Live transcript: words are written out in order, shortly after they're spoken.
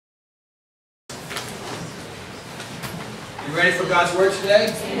You ready for God's Word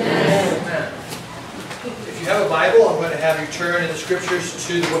today? Amen. If you have a Bible, I'm going to have you turn in the Scriptures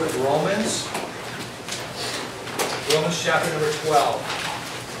to the book of Romans. Romans chapter number 12.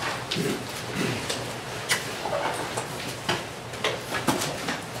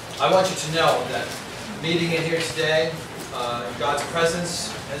 I want you to know that meeting in here today, God's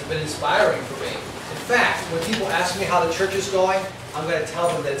presence has been inspiring for me. In fact, when people ask me how the church is going, I'm going to tell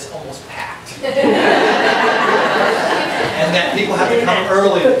them that it's almost packed. And that people have to come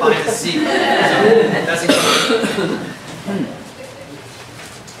early to find a seat. So that's encouraging.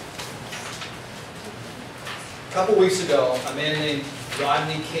 A couple weeks ago, a man named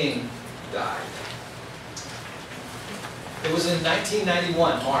Rodney King died. It was in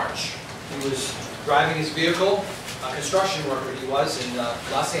 1991, March. He was driving his vehicle, a construction worker he was, in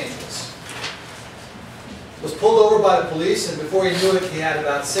Los Angeles. Was pulled over by the police, and before he knew it, he had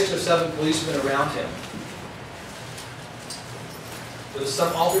about 6 or 7 policemen around him. There was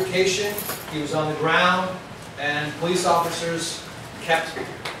some altercation. He was on the ground, and police officers kept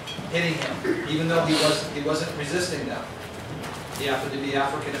hitting him, even though he wasn't resisting them. He happened to be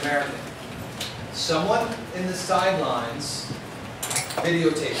African American. Someone in the sidelines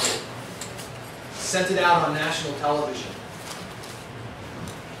videotaped it, sent it out on national television.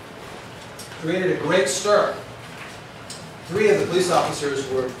 Created a great stir. 3 of the police officers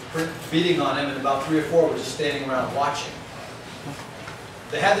were beating on him, and about 3 or 4 were just standing around watching.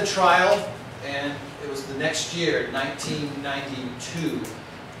 They had the trial, and it was the next year, 1992,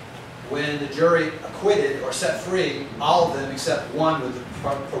 when the jury acquitted or set free all of them except one with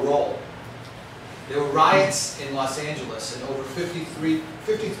parole. There were riots in Los Angeles, and over 53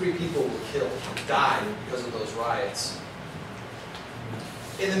 people were killed, died because of those riots.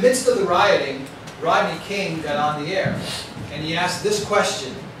 In the midst of the rioting, Rodney King got on the air, and he asked this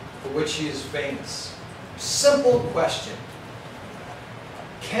question, for which he is famous. Simple question.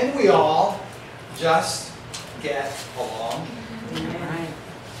 Can we all just get along? Right.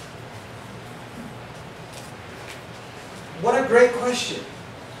 What a great question.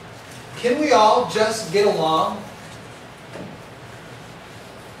 Can we all just get along?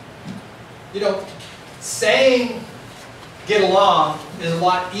 You know, saying get along is a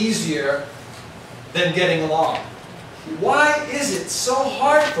lot easier than getting along. Why is it so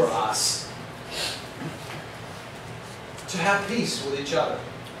hard for us to have peace with each other?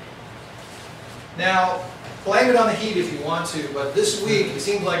 Now, blame it on the heat if you want to, but this week it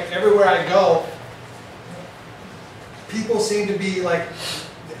seems like everywhere I go, people seem to be like,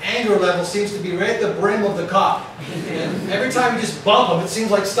 the anger level seems to be right at the brim of the cup. And every time you just bump them, it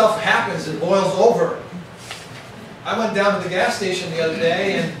seems like stuff happens and boils over. I went down to the gas station the other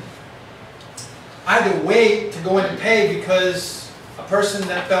day, and I had to wait to go in and pay because a person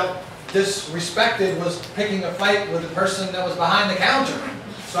that felt disrespected was picking a fight with the person that was behind the counter.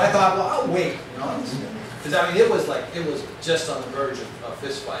 So I thought, well, I'll wait, you know, because I mean, it was just on the verge of a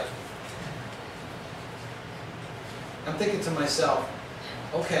fist fight. I'm thinking to myself,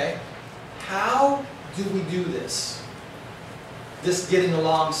 okay, how do we do this? This getting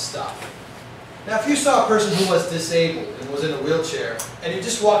along stuff. Now, if you saw a person who was disabled and was in a wheelchair, and you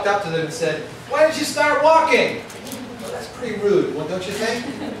just walked up to them and said, "Why did you start walking?" Well, that's pretty rude, well, don't you think?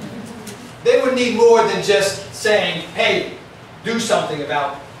 They would need more than just saying, "Hey, do something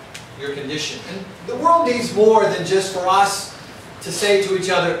about your condition." And the world needs more than just for us to say to each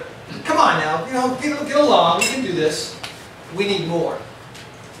other, "Come on now, you know, get along, we can do this." We need more.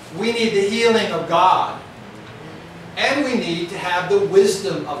 We need the healing of God. And we need to have the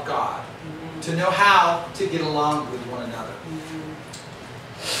wisdom of God to know how to get along with one another.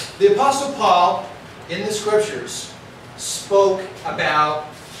 The Apostle Paul, in the Scriptures, spoke about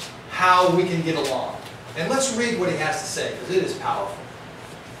how we can get along. And let's read what he has to say, because it is powerful.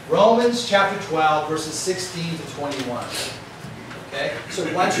 Romans chapter 12, verses 16 to 21. Okay? So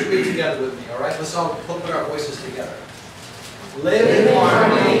why don't you read together with me, all right? Let's all put our voices together. Live in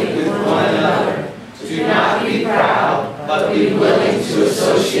harmony with one another. Do not be proud, but be willing to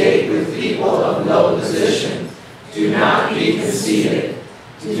associate with people of low position. Do not be conceited.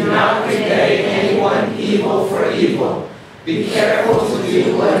 Do not repay anyone evil for evil. Be careful to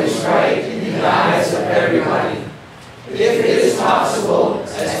do what is right in the eyes of everybody. If it is possible,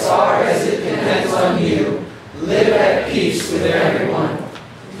 as far as it depends on you, live at peace with everyone.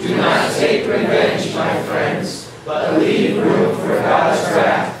 Do not take revenge, my friends, but leave room for God's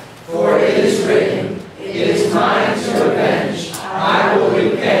wrath. For it is written, "It is mine to avenge, I will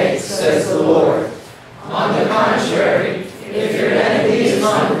repay, says the Lord." On the contrary, if your enemy is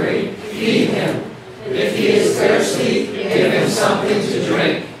hungry, feed him. If he is thirsty, give him something to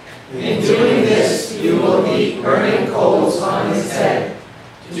drink. In doing this, you will heap burning coals on his head.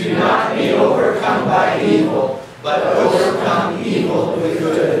 Do not be overcome by evil, but overcome evil with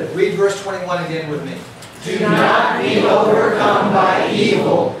good. Read verse 21 again with me. Do not be overcome by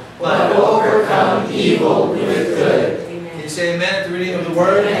evil, but overcome evil with good. Can you say amen at the reading of the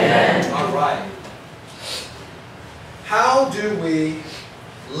word? Amen. All right. How do we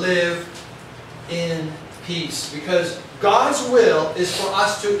live in peace? Because God's will is for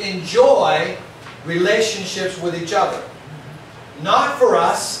us to enjoy relationships with each other. Not for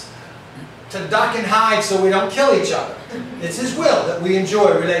us to duck and hide so we don't kill each other. It's His will that we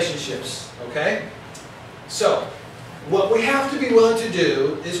enjoy relationships. Okay? So, what we have to be willing to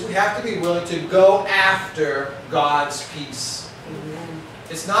do is we have to be willing to go after God's peace. Amen.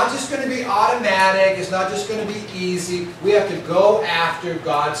 It's not just going to be automatic. It's not just going to be easy. We have to go after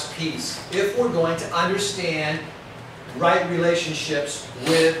God's peace if we're going to understand right relationships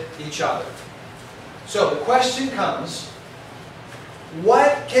with each other. So the question comes,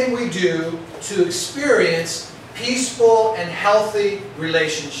 what can we do to experience peaceful and healthy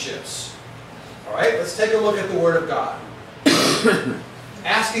relationships? All right, let's take a look at the Word of God.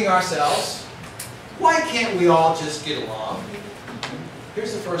 Asking ourselves, why can't we all just get along?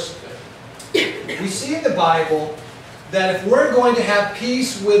 Here's the first thing. We see in the Bible that if we're going to have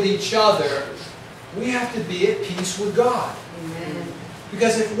peace with each other, we have to be at peace with God. Amen.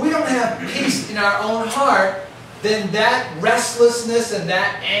 Because if we don't have peace in our own heart, then that restlessness and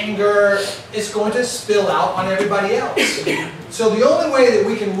that anger is going to spill out on everybody else. So the only way that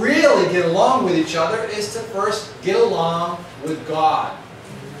we can really get along with each other is to first get along with God.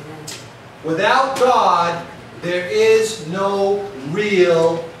 Without God, there is no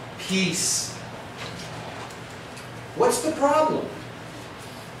real peace. What's the problem?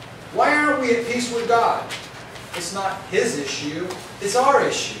 Why aren't we at peace with God? It's not His issue, it's our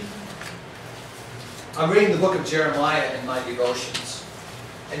issue. I'm reading the book of Jeremiah in my devotions.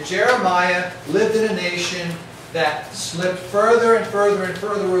 And Jeremiah lived in a nation that slipped further and further and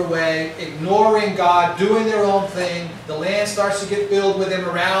further away, ignoring God, doing their own thing. The land starts to get filled with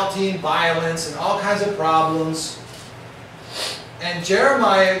immorality and violence and all kinds of problems. And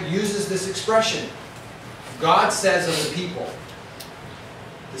Jeremiah uses this expression. God says of the people,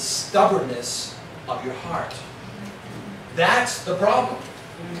 the stubbornness of your heart. That's the problem.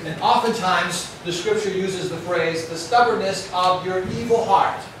 And oftentimes the Scripture uses the phrase, the stubbornness of your evil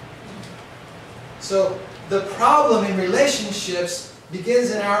heart. So the problem in relationships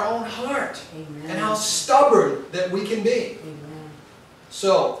begins in our own heart. Amen. And how stubborn that we can be. Amen.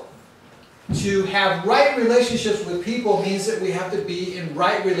 So to have right relationships with people means that we have to be in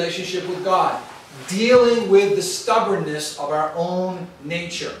right relationship with God, dealing with the stubbornness of our own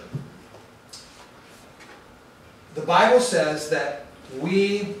nature. The Bible says that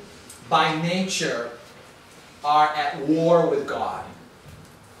we, by nature, are at war with God.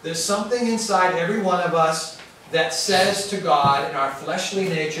 There's something inside every one of us that says to God, in our fleshly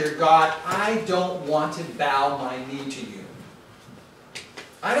nature, God, I don't want to bow my knee to you.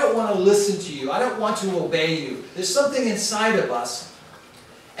 I don't want to listen to you. I don't want to obey you. There's something inside of us.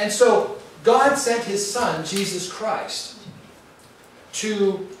 And so God sent His Son, Jesus Christ,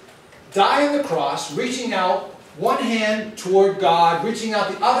 to die on the cross, reaching out one hand toward God, reaching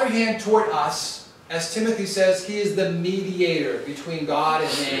out the other hand toward us. As Timothy says, He is the mediator between God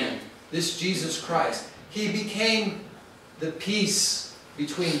and man, this Jesus Christ. He became the peace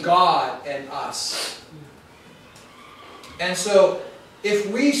between God and us. And so,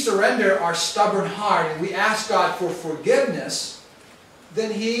 if we surrender our stubborn heart and we ask God for forgiveness,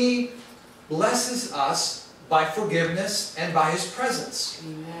 then He blesses us by forgiveness and by His presence.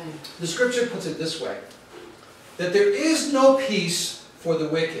 Amen. The Scripture puts it this way, that there is no peace for the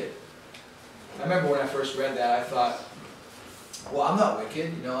wicked. I remember when I first read that, I thought, well, I'm not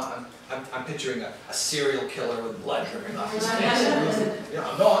wicked. You know, I'm picturing a serial killer with blood dripping off his face. You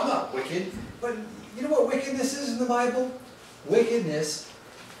know, no, I'm not wicked. But you know what wickedness is in the Bible? Wickedness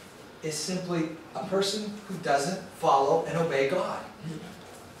is simply a person who doesn't follow and obey God.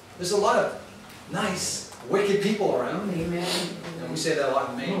 There's a lot of nice, wicked people around. Amen. And we say that a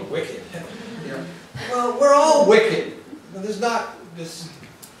lot in Maine, wicked. You know, well, we're all wicked. There's not this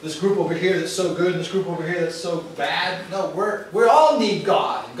group over here that's so good and this group over here that's so bad. No, we all need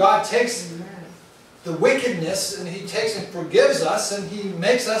God. God takes the wickedness and He takes and forgives us and He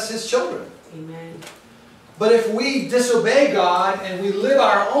makes us His children. Amen. But if we disobey God and we live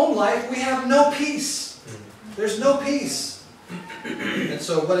our own life, we have no peace. There's no peace. And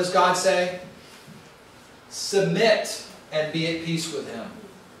so what does God say? Submit and be at peace with Him,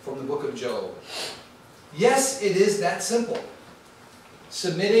 from the book of Job. Yes, it is that simple.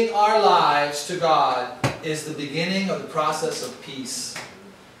 submitting our lives to God is the beginning of the process of peace.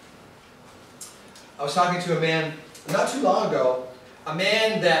 I was talking to a man not too long ago, a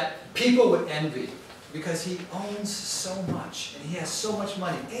man that people would envy because he owns so much and he has so much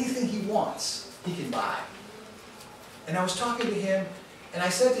money. Anything he wants, he can buy. And I was talking to him and I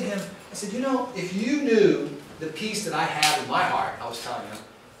said to him, I said, you know, if you knew the peace that I have in my heart, I was telling him,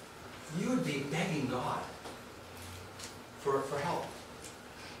 you would be begging God for help.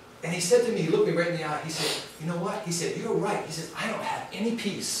 And he said to me, he looked me right in the eye, he said, you know what? He said, you're right. He says, I don't have any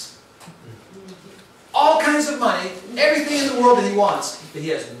peace. All kinds of money, everything in the world that he wants, but he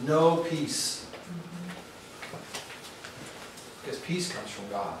has no peace. Because peace comes from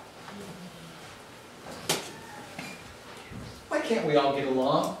God. Why can't we all get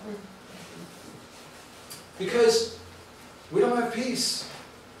along? Because we don't have peace.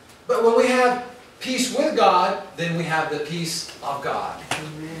 But when we have peace with God, then we have the peace of God.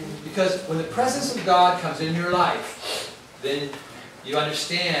 Amen. Because when the presence of God comes in your life, then you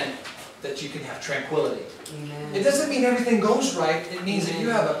understand that you can have tranquility. Amen. It doesn't mean everything goes right. It means that you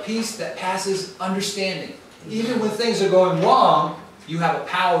have a peace that passes understanding. Amen. Even when things are going wrong, you have a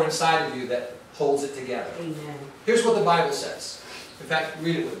power inside of you that holds it together. Amen. Here's what the Bible says. In fact,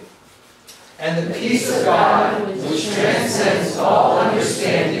 read it with me. And the peace of God, which transcends all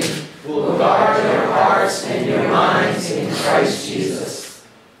understanding, will guard your hearts and your minds in Christ Jesus.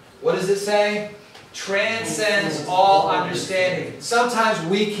 What does it say? Transcends all understanding. Sometimes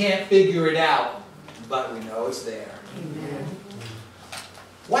we can't figure it out, but we know it's there. Amen.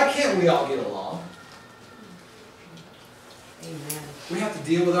 Why can't we all get along? Amen. We have to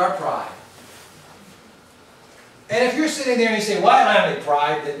deal with our pride. And if you're sitting there and you say, well, I don't have any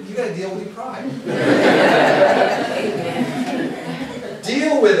pride, then you've got to deal with your pride. Amen.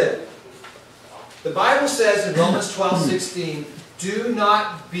 Deal with it. The Bible says in Romans 12:16, do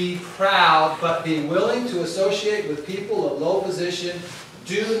not be proud, but be willing to associate with people of low position.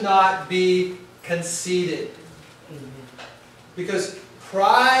 Do not be conceited. Amen. Because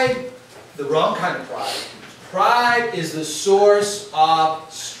pride, the wrong kind of pride is the source of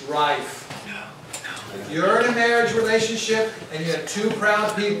strife. If you're in a marriage relationship and you have two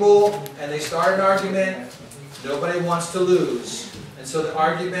proud people and they start an argument, nobody wants to lose. And so the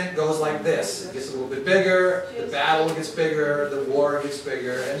argument goes like this. It gets a little bit bigger, the battle gets bigger, the war gets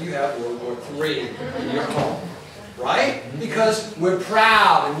bigger, and you have World War III in your home. Right? Because we're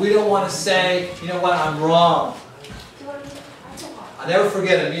proud and we don't want to say, you know what, I'm wrong. I'll never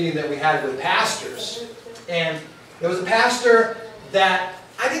forget a meeting that we had with pastors. And there was a pastor that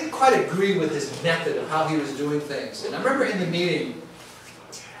I didn't quite agree with his method of how he was doing things. And I remember in the meeting,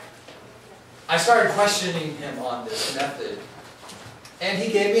 I started questioning him on this method. And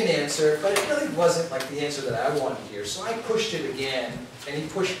he gave me an answer, but it really wasn't like the answer that I wanted to hear. So I pushed it again, and he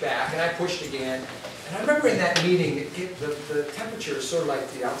pushed back, and I pushed again. And I remember in that meeting, the temperature is sort of like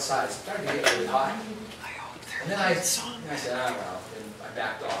the outside. It started to get really hot. And then I said, I don't know, and I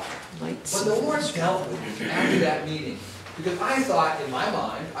backed off. But the Lord dealt with me after that meeting. Because I thought, in my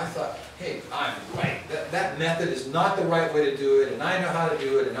mind, hey, I'm right. That method is not the right way to do it, and I know how to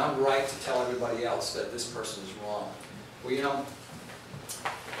do it, and I'm right to tell everybody else that this person is wrong. Well, you know,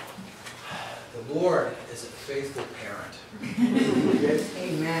 the Lord is a faithful parent.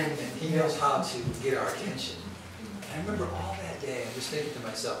 Amen. And He knows how to get our attention. And I remember all that day, I'm just thinking to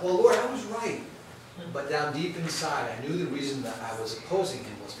myself, well, Lord, I was right. But down deep inside, I knew the reason that I was opposing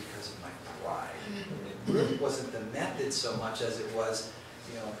Him was because of my pride. It really wasn't the method so much as it was,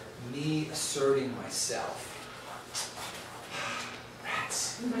 you know, me asserting myself.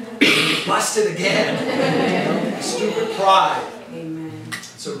 Rats. Busted again. You know, stupid pride. Amen.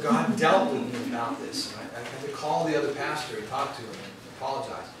 So God dealt with me about this. I had to call the other pastor and talk to him and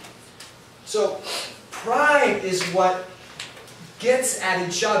apologize. So pride is what gets at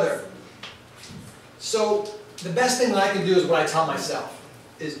each other. So the best thing that I can do is what I tell myself.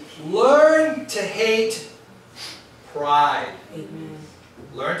 Is learn to hate pride. Amen.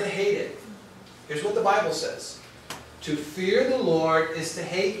 Learn to hate it. Here's what the Bible says. To fear the Lord is to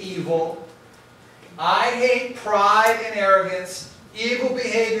hate evil. I hate pride and arrogance, evil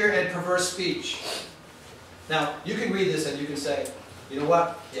behavior, and perverse speech. Now, you can read this and you can say, you know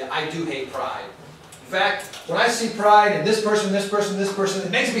what? Yeah, I do hate pride. In fact, when I see pride in this person, this person, this person, it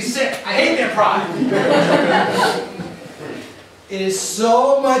makes me sick. I hate their pride. It is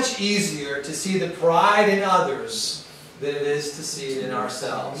so much easier to see the pride in others than it is to see it in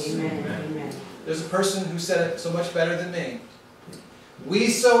ourselves. Amen. Amen. There's a person who said it so much better than me. We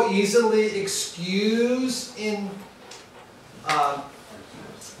so easily excuse in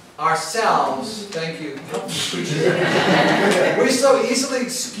ourselves, thank you, we so easily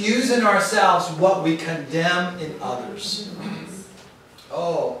excuse in ourselves what we condemn in others.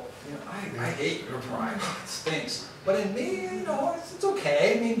 Oh, you know, I hate your pride. It stinks. But in me, you know, it's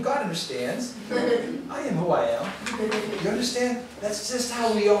okay. I mean, God understands. I am who I am. You understand? That's just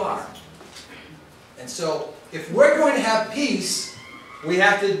how we are. And so, if we're going to have peace, we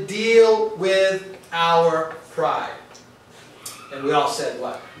have to deal with our pride. And we all said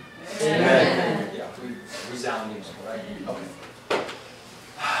what? Amen. Yeah, we resounding, right? Okay.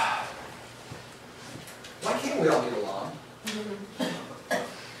 Why can't we all get along?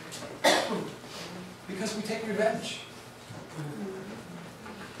 Because we take revenge.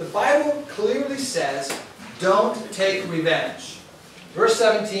 The Bible clearly says, don't take revenge. Verse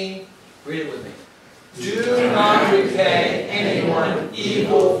 17, read it with me. Do not repay anyone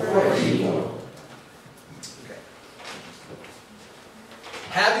evil for evil. Okay.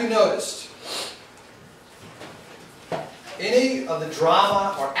 Have you noticed any of the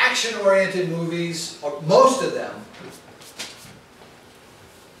drama or action-oriented movies, or most of them,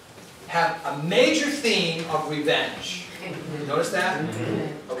 have a major theme of revenge? Notice that?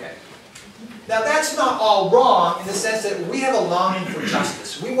 Okay. Now that's not all wrong in the sense that we have a longing for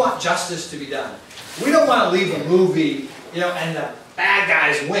justice. We want justice to be done. We don't want to leave a movie, you know, and the bad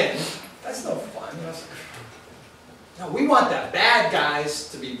guys win. That's no fun. No, we want the bad guys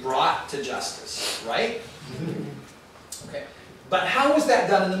to be brought to justice, right? Okay. But how is that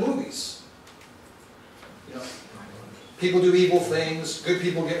done in the movies? You know, people do evil things, good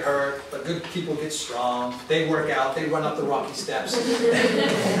people get hurt, but good people get strong. They work out, they run up the rocky steps.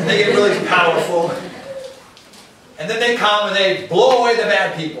 They get really powerful. And then they come and they blow away the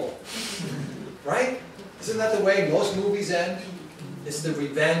bad people. Right? Isn't that the way most movies end? It's the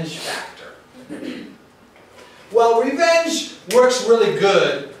revenge factor. Well, revenge works really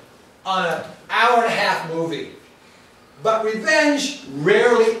good on an hour-and-a-half movie. But revenge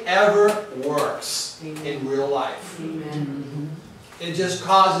rarely ever works in real life. It just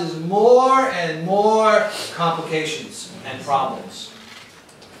causes more and more complications and problems.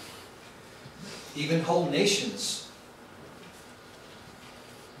 Even whole nations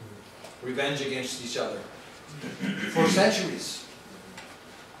revenge against each other for centuries.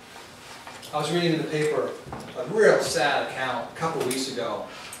 I was reading in the paper a real sad account a couple weeks ago.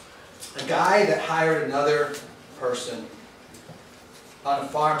 A guy that hired another person on a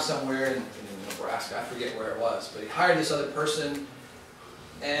farm somewhere in Nebraska, I forget where it was, but he hired this other person,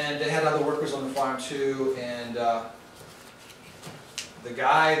 and they had other workers on the farm too, and the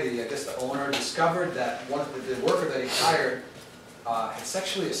guy, I guess the owner, discovered that the worker that he hired had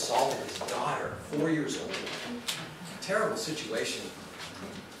sexually assaulted his daughter, 4 years old. Terrible situation.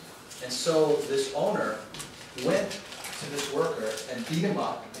 And so this owner went to this worker and beat him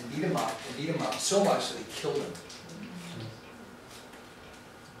up and beat him up and beat him up so much that he killed him.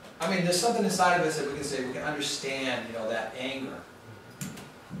 I mean, there's something inside of us that we can say, we can understand, you know, that anger.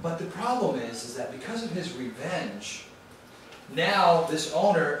 But the problem is that because of his revenge, now this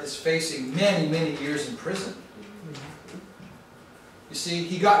owner is facing many, many years in prison. You see,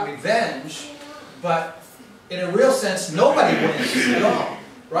 he got revenge, but in a real sense, nobody wins at all,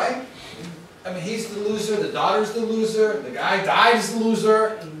 right? I mean, he's the loser, the daughter's the loser, the guy died as the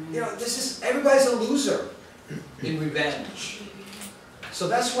loser. You know, everybody's a loser in revenge. So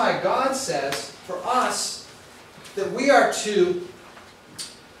that's why God says, for us, that we are to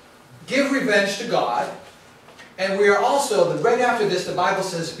give revenge to God, and we are also, right after this, the Bible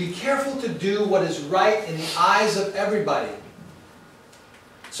says, be careful to do what is right in the eyes of everybody.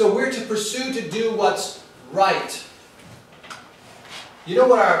 So we're to pursue to do what's right. You know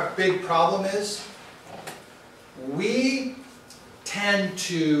what our big problem is? We tend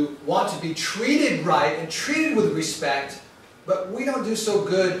to want to be treated right and treated with respect, but we don't do so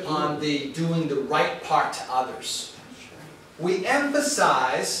good on doing the right part to others. We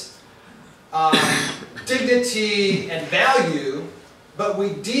emphasize dignity and value, but we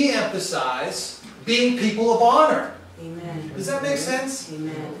de-emphasize being people of honor. Amen. Does that make sense?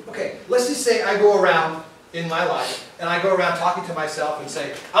 Amen. Okay, let's just say I go around in my life, and I go around talking to myself and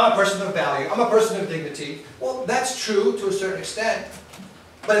say, I'm a person of value, I'm a person of dignity. Well, that's true to a certain extent.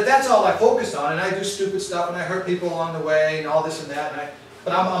 But if that's all I focus on, and I do stupid stuff, and I hurt people along the way, and all this and that,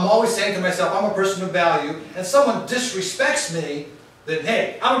 but I'm always saying to myself, I'm a person of value, and someone disrespects me, then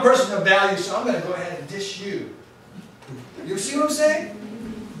hey, I'm a person of value, so I'm going to go ahead and dish you. You see what I'm saying?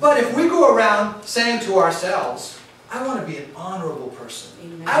 But if we go around saying to ourselves, I want to be an honorable person.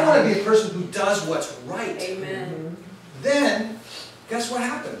 Amen. I want to be a person who does what's right. Amen. Then, guess what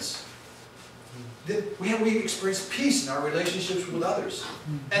happens? we experience peace in our relationships with others.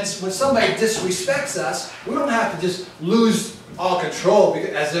 And when somebody disrespects us, we don't have to just lose all control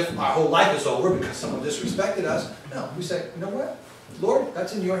as if our whole life is over because someone disrespected us. No, we say, you know what? Lord,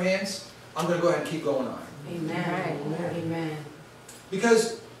 that's in your hands. I'm going to go ahead and keep going on. Amen. Amen.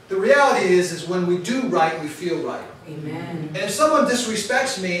 Because the reality is when we do right, we feel right. Amen. And if someone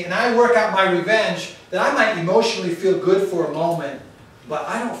disrespects me and I work out my revenge, then I might emotionally feel good for a moment, but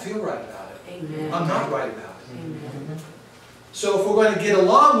I don't feel right about it. Amen. I'm not right about it. Amen. So if we're going to get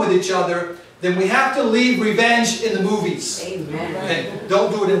along with each other, then we have to leave revenge in the movies. Amen. Okay?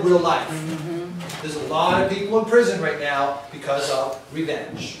 Don't do it in real life. There's a lot of people in prison right now because of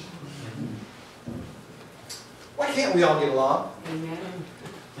revenge. Why can't we all get along? Amen.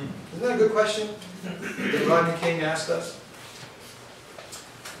 Isn't that a good question that Rodney King asked us?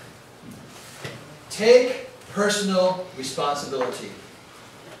 Take personal responsibility.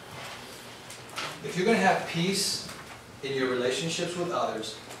 If you're going to have peace in your relationships with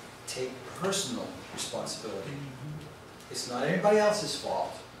others, take personal responsibility. It's not anybody else's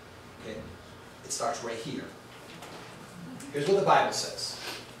fault. Okay? It starts right here. Here's what the Bible says.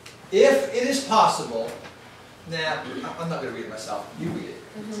 If it is possible, I'm not going to read it myself. You read it.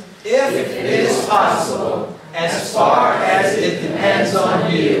 If it is possible, as far as it depends on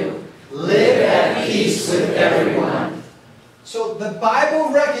you, live at peace with everyone. So the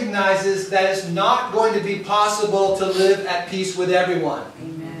Bible recognizes that it's not going to be possible to live at peace with everyone.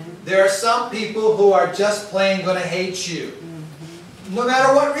 Amen. There are some people who are just plain going to hate you, no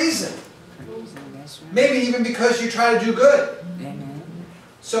matter what reason. Maybe even because you try to do good.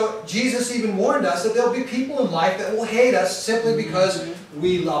 So Jesus even warned us that there'll be people in life that will hate us simply because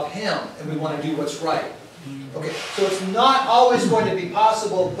we love Him and we want to do what's right. Okay, so it's not always going to be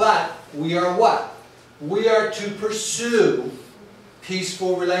possible, but we are what? We are to pursue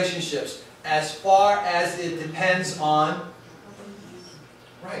peaceful relationships as far as it depends on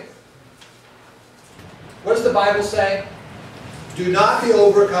right. What does the Bible say? Do not be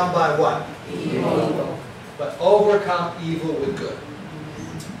overcome by what? Evil. But overcome evil with good.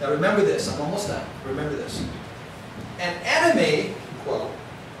 Now remember this, I'm almost done. Remember this. An enemy, quote,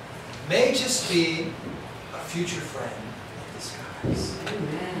 may just be a future friend in disguise.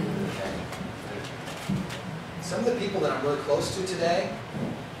 Amen. Okay. Some of the people that I'm really close to today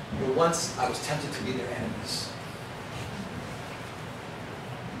were once I was tempted to be their enemies.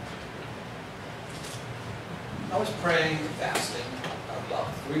 I was praying and fasting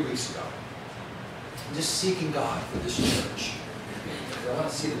about 3 weeks ago. Just seeking God for this church. I want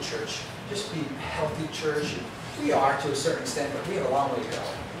to see the church just be a healthy church. We are to a certain extent, but we have a long way to go.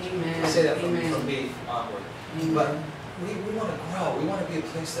 Amen. I say that from Amen. me onward. Amen. But we want to grow. We want to be a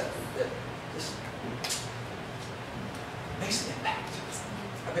place that just makes an impact.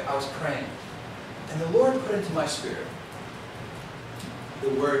 I was praying, and the Lord put into my spirit the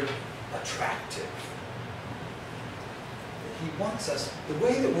word attractive. He wants us, the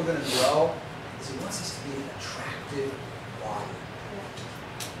way that we're going to grow is He wants us to be an attractive body.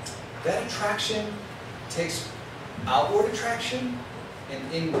 That attraction takes outward attraction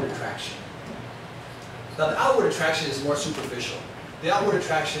and inward attraction. Now the outward attraction is more superficial. The outward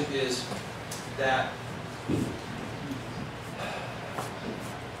attraction is that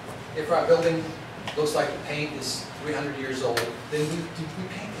if our building looks like the paint is 300 years old, then we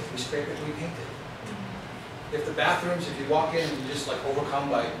paint it, we scrape it, we paint it. If the bathrooms, if you walk in and you're just like overcome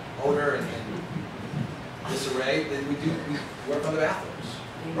by odor and disarray, then we work on the bathrooms.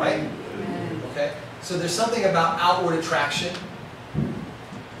 Right? Amen. Okay? So there's something about outward attraction.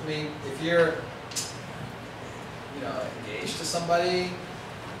 I mean, if you're, engaged to somebody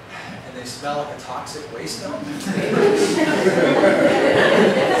and they smell like a toxic waste dump, it's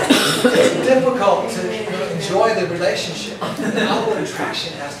difficult to enjoy the relationship. The outward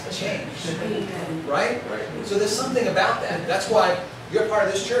attraction has to change. Right? So there's something about that. That's why you're part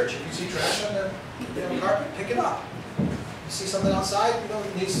of this church. If you see trash on the carpet, pick it up. See something outside,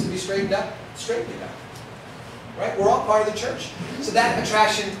 it needs to be straightened up, straighten it up. Right? We're all part of the church. So that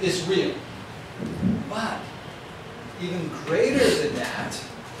attraction is real. But even greater than that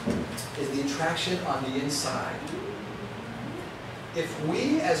is the attraction on the inside. If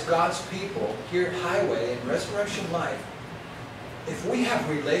we, as God's people here at Highway and Resurrection Life, if we have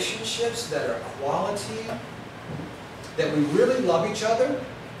relationships that are quality, that we really love each other,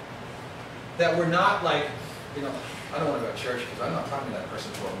 that we're not like, I don't want to go to church because I'm not talking to that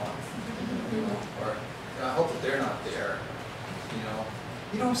person for a month. Or I hope that they're not there.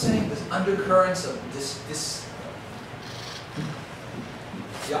 You know what I'm saying? There's undercurrents of this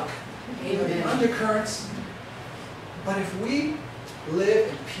yuck. Amen. Undercurrents. But if we live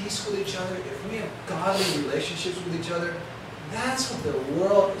in peace with each other, if we have godly relationships with each other, that's what the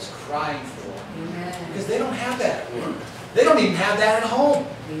world is crying for. Amen. Because they don't have that at work. They don't even have that at home.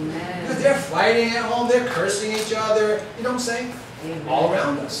 Amen. Because they're fighting at home, they're cursing each other, you know what I'm saying? Amen. All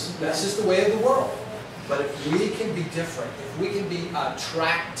around us. That's just the way of the world. But if we can be different, if we can be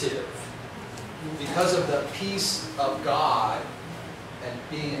attractive because of the peace of God and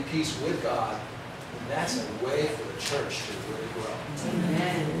being in peace with God, then that's a way for the church to really grow.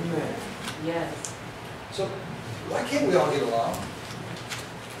 Amen. Yes. So why can't we all get along?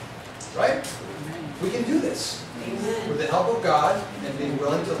 Right? We can do this Amen. with the help of God and being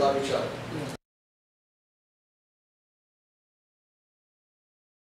willing to love each other.